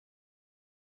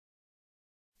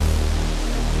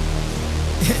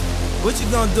What you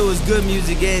gonna do is good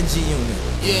music and G-Unit.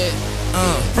 Yeah.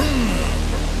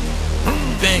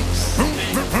 Banks.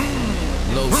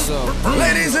 Low salt.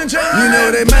 Ladies and gentlemen, you know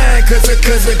they mad cause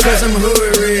I'm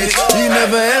hood rich. You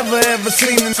never ever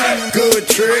seen a good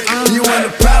trick. You want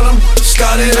a problem?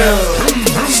 Start it up.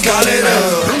 Start it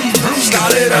up.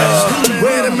 Start it up.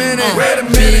 Wait a minute.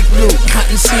 Big loop, hot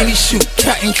and sandy shoot,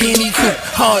 cotton candy coop,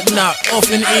 hard knock,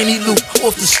 off in any loop,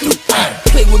 off the stoop.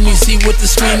 Play with me, see what the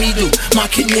screamy do. My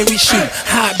canary shoot,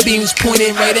 hot beams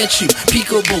pointed right at you.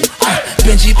 Peekaboo,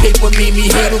 Benji paper made me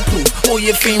hater proof. All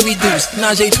your fame reduced.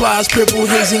 Najee twice, purple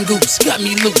haze and goops, got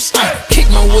me loose. Kick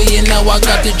my way and now I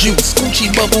got the juice.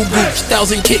 Gucci bubble groups,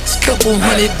 1,000 kicks, couple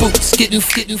hundred boots, getting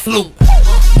flu.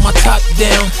 My top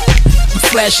down, I'm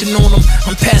flashing on them,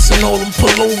 I'm passing all them, pull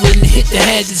over and hit the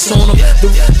hazards on them. The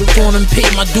on them pay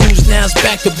my dues, now it's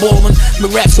back to ballin'. The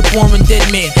raps are boring, dead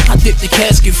man, I dip the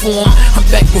casket for them. I'm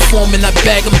back performing, I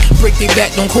bag them, break their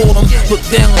back, don't call them. Look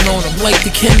down on them like the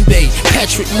Kenbay,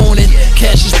 Patrick Morning.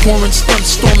 Cash is pouring, stunt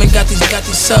storming, got these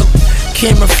sub.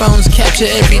 Camera phones capture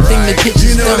everything, the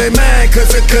pictures. You know they mad cause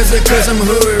I'm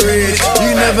hood rich.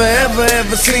 You never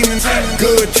ever seen a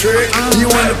good trick. You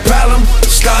want a problem?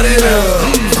 Start it up.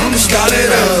 Start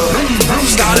it up.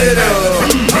 Start it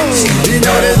up. You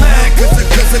know they mad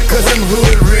cause I'm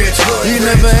hood rich. You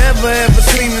never ever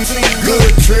seen a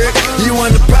good trick. You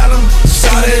want a problem?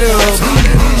 Start it up.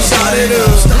 Start it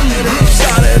up.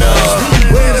 Start it up.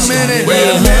 Wait a minute.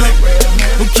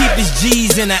 Who keep his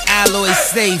G's in an alloy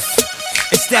safe?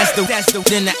 It's that's the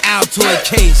in the Altoid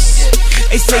case.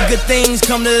 They say good things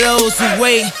come to those who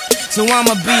wait, so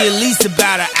I'ma be at least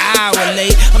about an hour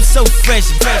late. I'm so fresh,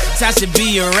 I should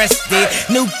be arrested.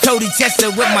 New Cody Tester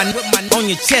with my on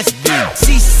your chest, dude.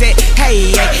 She said,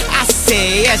 hey, I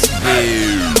said yes,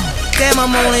 dude. Damn,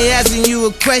 I'm only asking you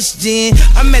a question.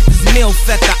 I met this MILF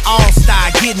at the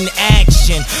All-Star getting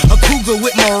action. A cougar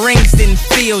with more rings than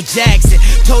Phil Jackson.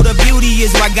 Told her beauty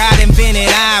is why God invented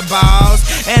eyeballs,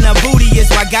 and a booty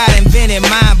is why God invented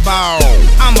my ball.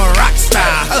 I'm a rock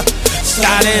star.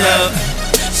 Start it up.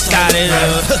 Start it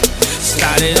up.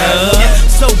 Start it up.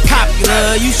 So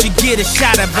popular, you should get a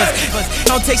shot of us.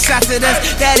 Don't take shots at us,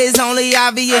 that is only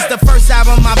obvious. The first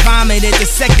album I vomited, the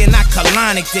second I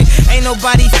colonicked it. Ain't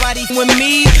nobody fighting with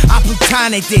me, I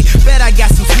plutonicked it. Bet I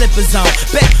got some slippers on,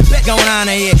 bet going on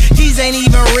here. These ain't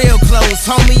even real clothes,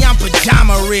 homie, I'm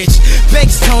pajama rich.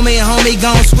 Banks told me, homie,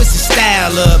 gon' switch the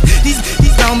style up. These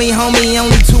told me, homie,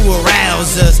 only to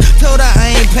arouse us. Told her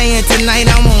I ain't paying tonight,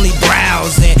 I'm only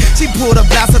browsing. She pulled a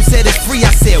blouse up, said it's free,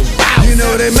 I said wow. You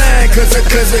know they mad cause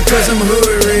I'm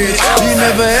hood rich. You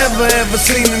never ever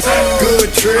seen a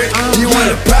good trick. You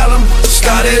want a problem?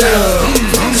 Start it up.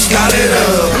 Start it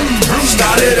up.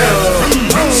 Start it up.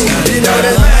 You know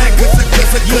they mad cause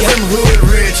I'm hood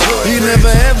rich. You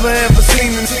never ever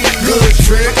seen a good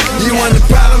trick. You want a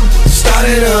problem? Start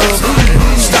it up.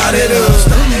 Start it up.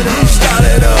 Start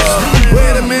it up.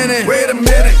 Wait a minute.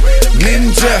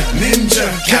 Ninja,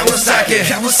 Kawasaki,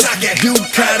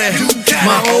 Ducati,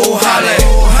 my old Holly.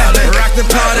 Rock the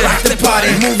party,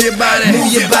 move your body.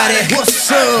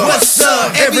 What's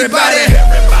up, everybody?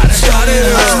 Start it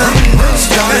up,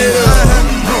 start it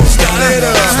up, start it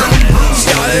up,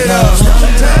 start it up,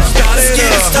 start it up.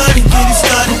 Get it started,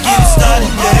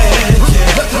 yeah.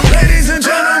 Ladies and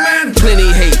gentlemen,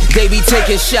 plenty hate, they be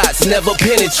taking shots, never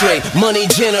penetrate. Money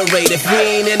generate, if we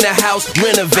ain't in the house,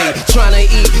 renovate. Tryna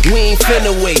eat, we ain't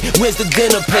finna wait. Where's the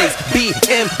dinner place?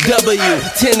 BMW,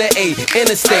 10 to 8,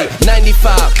 interstate,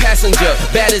 95, passenger,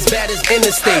 bad as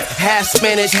interstate. Half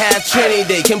Spanish, half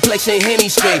Trinidad, complexion Henny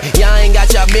straight. Y'all ain't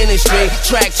got y'all ministry,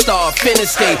 track star, finish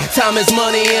skate. Time is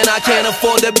money and I can't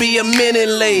afford to be a minute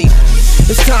late.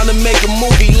 It's time to make a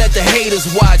movie, let the haters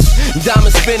watch.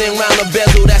 Diamond spinning round the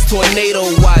bezel, that's tornado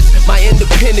watch. My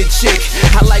independent chick,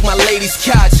 I like my lady's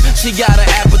couch. She got an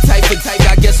appetite for type,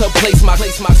 I guess her place my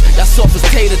got soft as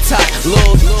tater tot.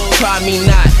 Lord, try me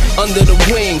not. Under the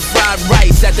wing, fried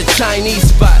rice at the Chinese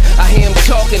spot. I hear him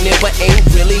talking it, but ain't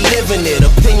really living it.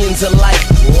 Opinions alike,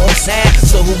 you know what I'm saying?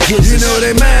 So who gives a shit? You know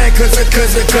they mad cause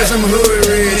I'm hood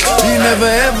rich. You never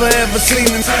ever seen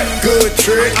a good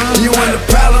trick. You want a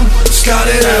problem? Start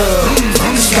it up.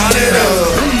 Start it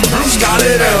up. Start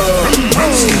it up.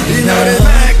 You know they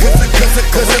mad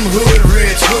cause I'm hood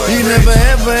rich. You never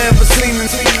ever seen a